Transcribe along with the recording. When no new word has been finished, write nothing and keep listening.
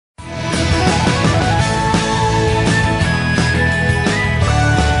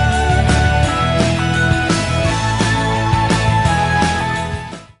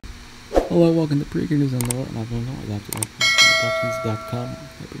Hello, welcome to Precure News and Lore, and I've been Productions.com.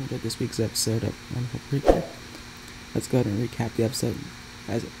 Hope you enjoyed this week's episode of Wonderful Precure. Let's go ahead and recap the episode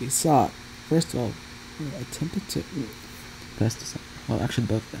as we saw. First of all, we attempted to confess to something. Well, actually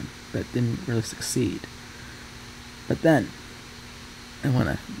both of them, but didn't really succeed. But then,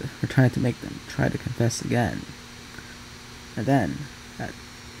 we're trying to make them try to confess again. And then,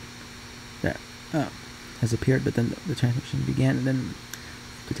 that has appeared, but then the transmission began, and then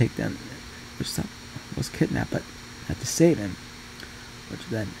to take them, which was kidnapped, but had to save him. Which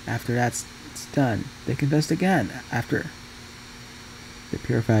then, after that's done, they confessed again. After they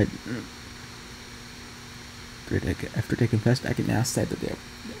purified, after they confessed, I can now say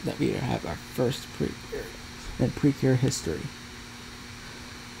that we have our first Precure History.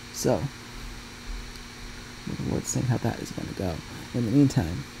 So, looking forward to seeing how that is going to go. In the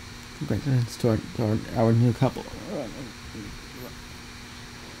meantime, congratulations to our new couple.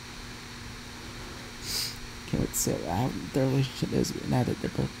 Can't wait to see how their relationship is now that they're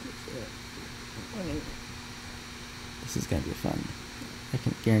both. This is going to be fun. I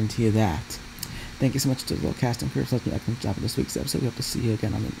can guarantee you that. Thank you so much to the little cast and crew for such an excellent job in this week's episode. We hope to see you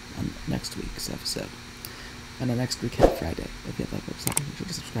again on next week's episode. On our next recap Friday. If you have that website, make sure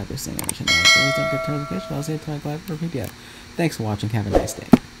to subscribe by saying I wish I know. Always don't get notifications. I'll see you until I go live for a video. Thanks for watching. Have a nice day.